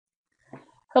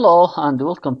Hello and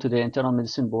welcome to the Internal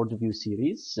Medicine Board Review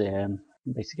series.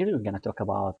 Basically, we're going to talk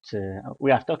about, we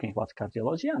are talking about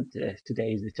cardiology, and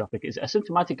today's the topic is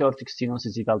asymptomatic aortic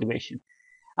stenosis evaluation.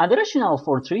 And the rationale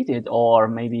for treated, or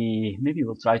maybe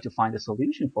we'll try to find a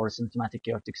solution for asymptomatic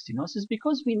aortic stenosis,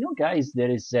 because we know, guys, there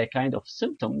is a kind of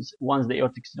symptoms once the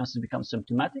aortic stenosis becomes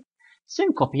symptomatic.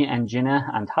 Syncope, angina,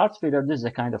 and heart failure, this is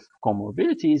a kind of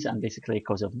comorbidities and basically a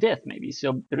cause of death, maybe.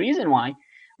 So the reason why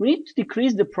we need to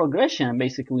decrease the progression.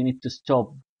 Basically, we need to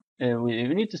stop. We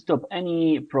need to stop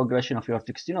any progression of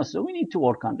aortic stenosis. So we need to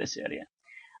work on this area.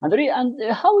 And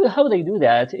how they do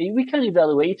that? We can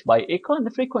evaluate by echo, and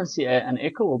the frequency and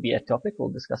echo will be a topic. We'll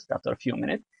discuss that after a few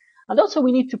minutes. And also,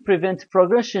 we need to prevent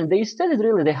progression. They studied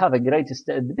really. They have a great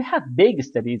study. They have big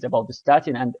studies about the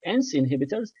statin and ACE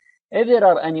inhibitors. If there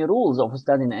are any rules of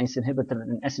statin ACE inhibitor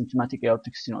in asymptomatic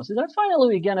aortic stenosis. And finally,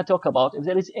 we're going to talk about if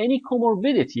there is any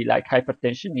comorbidity like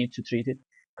hypertension, need to treat it,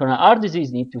 coronary heart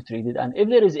disease, need to treat it, and if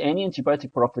there is any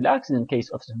antibiotic prophylaxis in case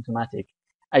of symptomatic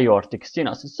aortic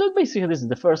stenosis. So basically, this is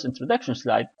the first introduction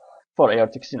slide for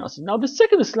aortic stenosis. Now, the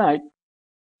second slide,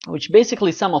 which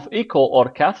basically some of echo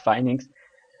or cath findings.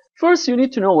 First, you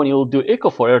need to know when you will do echo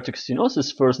for aortic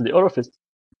stenosis, first the orifice.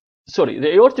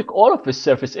 The aortic orifice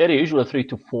surface area usually 3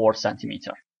 to 4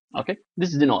 centimeter. Okay,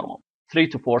 this is the normal, 3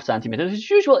 to 4 centimeters. It's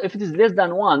usual. If it is less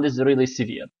than 1, this is really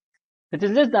severe. If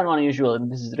it is less than 1, usually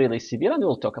this is really severe, and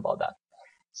we'll talk about that.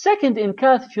 Second, in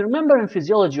cath, if you remember in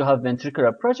physiology, you have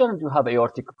ventricular pressure and you have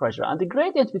aortic pressure, and the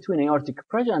gradient between aortic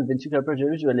pressure and ventricular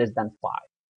pressure is usually less than 5.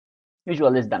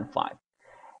 Usually less than 5.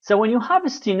 So when you have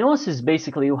stenosis,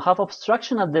 basically you have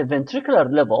obstruction at the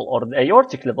ventricular level or the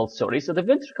aortic level, so the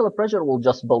ventricular pressure will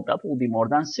just build up, will be more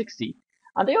than 60,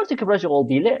 and the aortic pressure will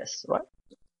be less, right?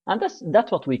 And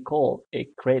that's what we call a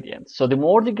gradient. So the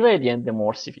more the gradient, the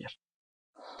more severe.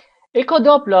 Echo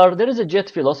Doppler, there is a jet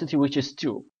velocity which is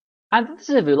 2. And this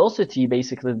is a velocity,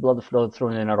 basically, blood flow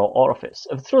through the narrow orifice,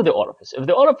 through the orifice. If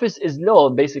the orifice is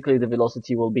low, basically the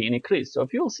velocity will be increased. So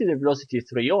if you will see the velocity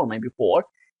 3 or maybe 4,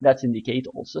 that indicate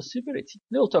also severity.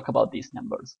 We'll talk about these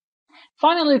numbers.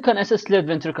 Finally, you can assess left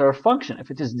ventricular function, if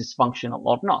it is dysfunctional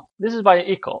or not. This is by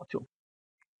echo too.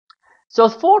 So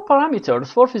 4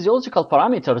 parameters, 4 physiological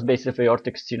parameters based on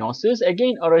aortic stenosis.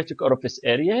 Again, aortic orifice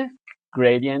area,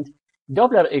 gradient,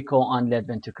 Doppler echo, and left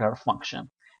ventricular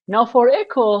function. Now for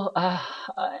echo,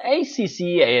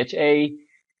 ACC, AHA,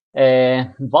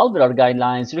 valvular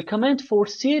guidelines recommend for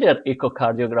serial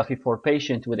echocardiography for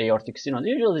patient with aortic stenosis.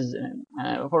 Usually,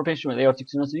 for patient with aortic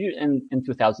stenosis in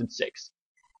 2006.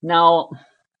 Now,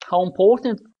 how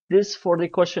important this for the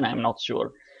question, I'm not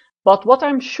sure. But what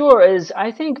I'm sure is,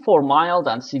 I think for mild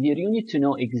and severe, you need to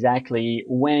know exactly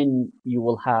when you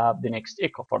will have the next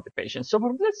echo for the patient. So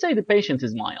let's say the patient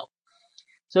is mild.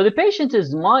 So the patient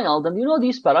is mild, and you know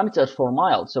these parameters for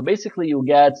mild. So basically, you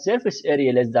get surface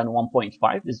area less than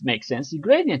 1.5. This makes sense. The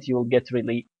gradient, you will get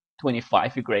really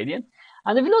 25 gradient.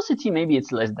 And the velocity, maybe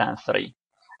it's less than 3.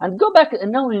 And go back,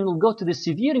 and now when you will go to the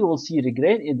severe, you will see the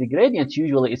gradient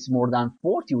usually it's more than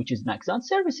 40, which is max. And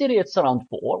surface area, it's around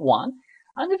 1.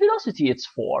 And the velocity, it's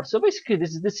 4. So basically,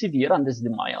 this is the severe, and this is the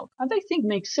mild. And I think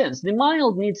makes sense. The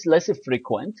mild needs less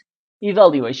frequent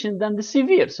evaluation than the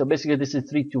severe. So basically, this is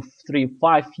 3 to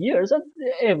 5 years, and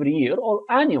every year or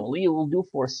annually you will do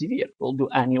for severe. We'll do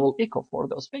annual echo for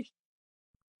those patients.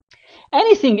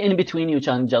 Anything in between, you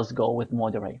can just go with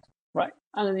moderate, right?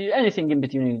 And anything in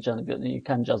between, you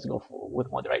can just go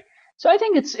with moderate. So I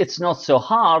think it's not so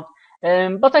hard.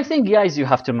 But I think, guys, you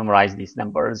have to memorize these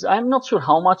numbers. I'm not sure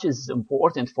how much is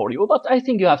important for you, but I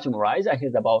think you have to memorize. I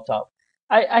heard about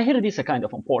I hear this a kind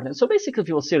of important. So basically, if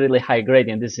you will see really high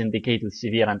gradient, this indicates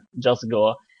severe, and just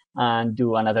go and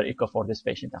do another echo for this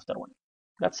patient after 1 year.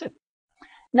 That's it.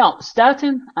 Now,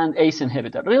 statin and ACE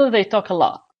inhibitor. Really, they talk a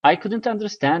lot. I couldn't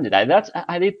understand it.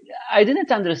 I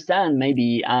didn't understand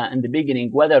maybe in the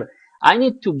beginning whether I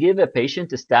need to give a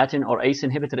patient a statin or ACE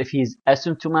inhibitor if he's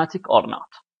asymptomatic or not.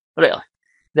 Really,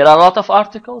 there are a lot of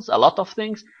articles, a lot of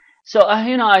things. So,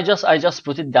 I just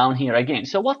put it down here again.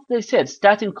 So what they said,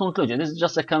 statin conclusion, this is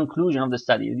just a conclusion of the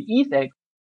study. The effect,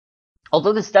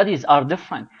 although the studies are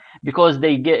different, because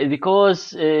they get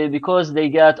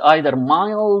either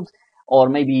mild or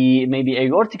maybe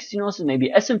aortic stenosis,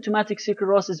 maybe asymptomatic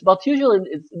sclerosis, but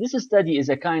usually this study is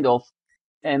a kind of,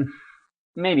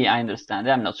 maybe I understand,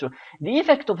 I'm not sure. The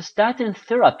effect of statin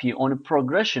therapy on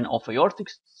progression of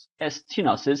aortic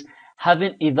stenosis have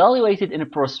been evaluated in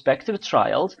prospective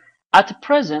trials. At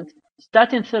present,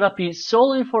 statin therapy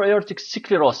solely for aortic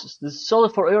sclerosis. This is solely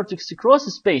for aortic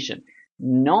sclerosis patient.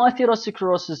 No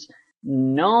atherosclerosis,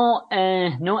 no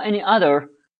any other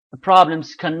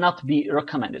problems cannot be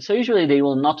recommended. So usually they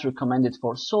will not recommend it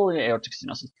for solely aortic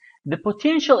stenosis. The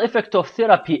potential effect of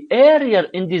therapy earlier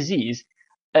in disease,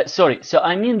 so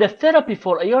I mean the therapy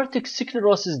for aortic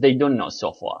sclerosis, they don't know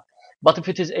so far. But if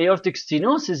it is aortic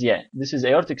stenosis, yeah, this is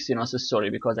aortic stenosis, sorry,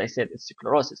 because I said it's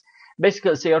sclerosis.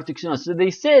 Basically, it's aortic stenosis. So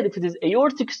they said if it is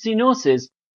aortic stenosis,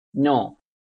 no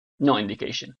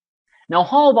indication. Now,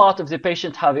 how about if the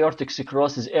patient have aortic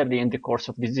sclerosis early in the course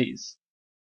of disease?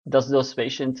 Does those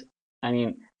patients, I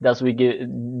mean,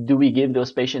 do we give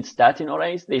those patients statin or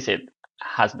ACE? They said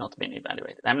has not been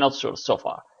evaluated. I'm not sure so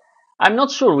far. I'm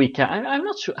not sure we can. I'm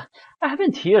not sure. I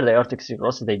haven't heard the aortic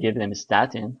sclerosis they give them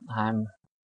statin.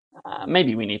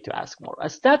 Maybe we need to ask more. A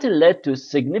statin led to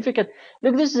significant.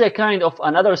 Look, this is a kind of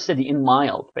another study in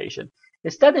mild patient.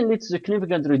 A statin leads to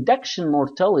significant reduction in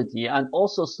mortality and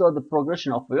also saw the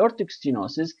progression of aortic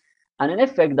stenosis and an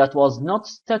effect that was not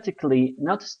statistically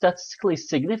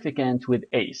significant with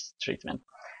ACE treatment.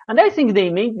 And I think they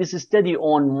made this study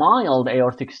on mild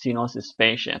aortic stenosis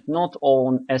patient, not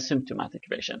on asymptomatic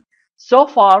patient. So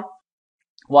far,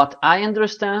 what I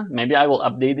understand, maybe I will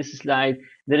update this slide,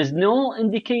 there is no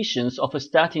indications of a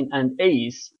statin and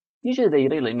ACE. Usually they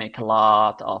really make a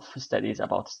lot of studies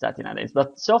about statin and ACE,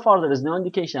 but so far there is no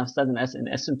indication of statin as in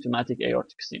asymptomatic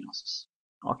aortic stenosis.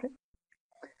 Okay.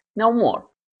 Now more.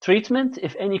 Treatment,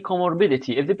 if any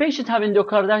comorbidity. If the patient have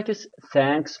endocarditis,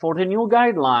 thanks for the new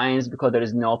guidelines because there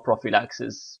is no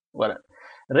prophylaxis. Well,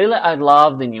 really, I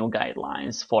love the new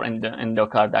guidelines for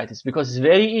endocarditis because it's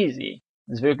very easy.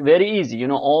 It's very easy. You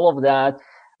know, all of that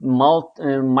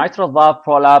mitral valve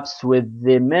prolapse with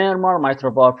the murmur,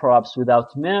 mitral valve prolapse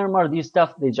without murmur, these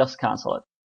stuff, they just cancel it.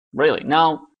 Really.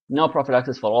 Now, no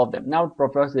prophylaxis for all of them. Now,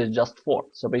 prophylaxis is just for,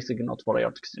 so basically not for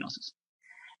aortic stenosis.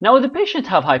 Now, if the patient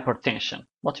have hypertension,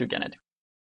 what you gonna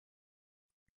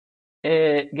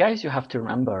do? Guys, you have to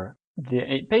remember,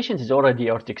 the patient is already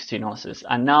aortic stenosis,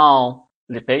 and now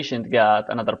the patient got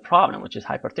another problem, which is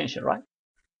hypertension, right?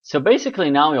 So basically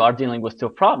now you are dealing with two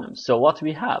problems. So what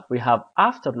we have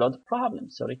afterload problem,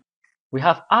 We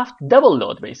have double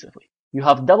load, basically. You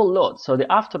have double load, so the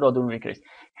afterload will increase.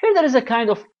 Here there is a kind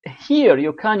of, here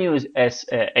you can use ACE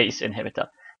inhibitor.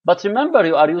 But remember,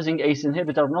 you are using ACE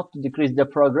inhibitor not to decrease the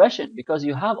progression because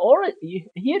you have already,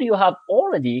 you have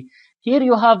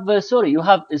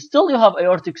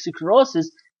aortic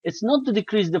sclerosis. It's not to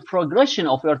decrease the progression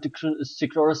of aortic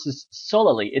sclerosis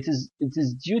solely. It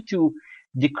is due to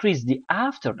decrease the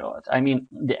afterload. I mean,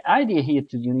 the idea here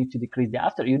you need to decrease the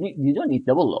you don't need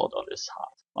double load on this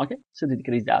heart. Okay, so to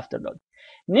decrease the afterload.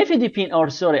 Nifedipine,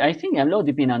 I think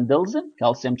amlodipine and Dilsen,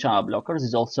 calcium channel blockers,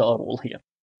 is also a rule here.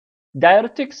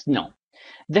 Diuretics, no.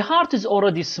 The heart is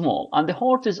already small, and the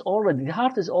heart is already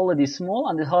small,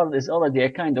 and the heart is already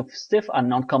a kind of stiff and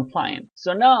non-compliant.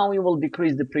 So now we will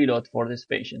decrease the preload for this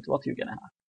patient. What are you gonna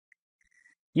have?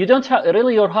 You don't have,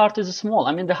 really, your heart is small.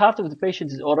 I mean, the heart of the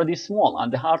patient is already small,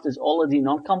 and the heart is already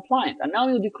non-compliant. And now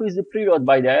you decrease the preload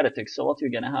by diuretics. So what are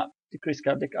you gonna have? Decreased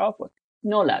cardiac output.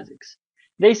 No Lasix.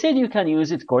 They said you can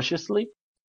use it cautiously,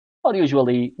 or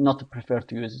usually not prefer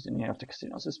to use it in aortic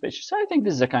stenosis patients. So I think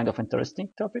this is a kind of interesting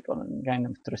topic or a kind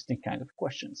of interesting kind of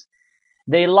questions.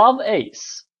 They love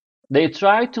ACE. They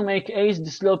tried to make ACE the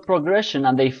slow progression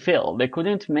and they failed. They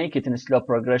couldn't make it in a slow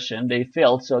progression. They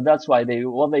failed. So that's why they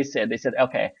said,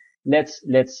 okay,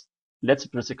 let's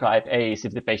prescribe ACE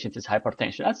if the patient is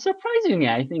hypertension. That's surprisingly,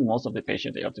 I think most of the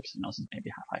patients with aortic stenosis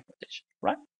maybe have hypertension,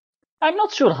 right? I'm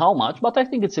not sure how much, but I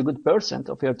think it's a good percent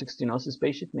of aortic stenosis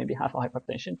patients maybe have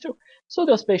hypertension too. So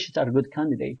those patients are a good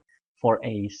candidate for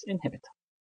ACE inhibitor.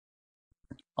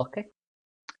 Okay,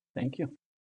 thank you.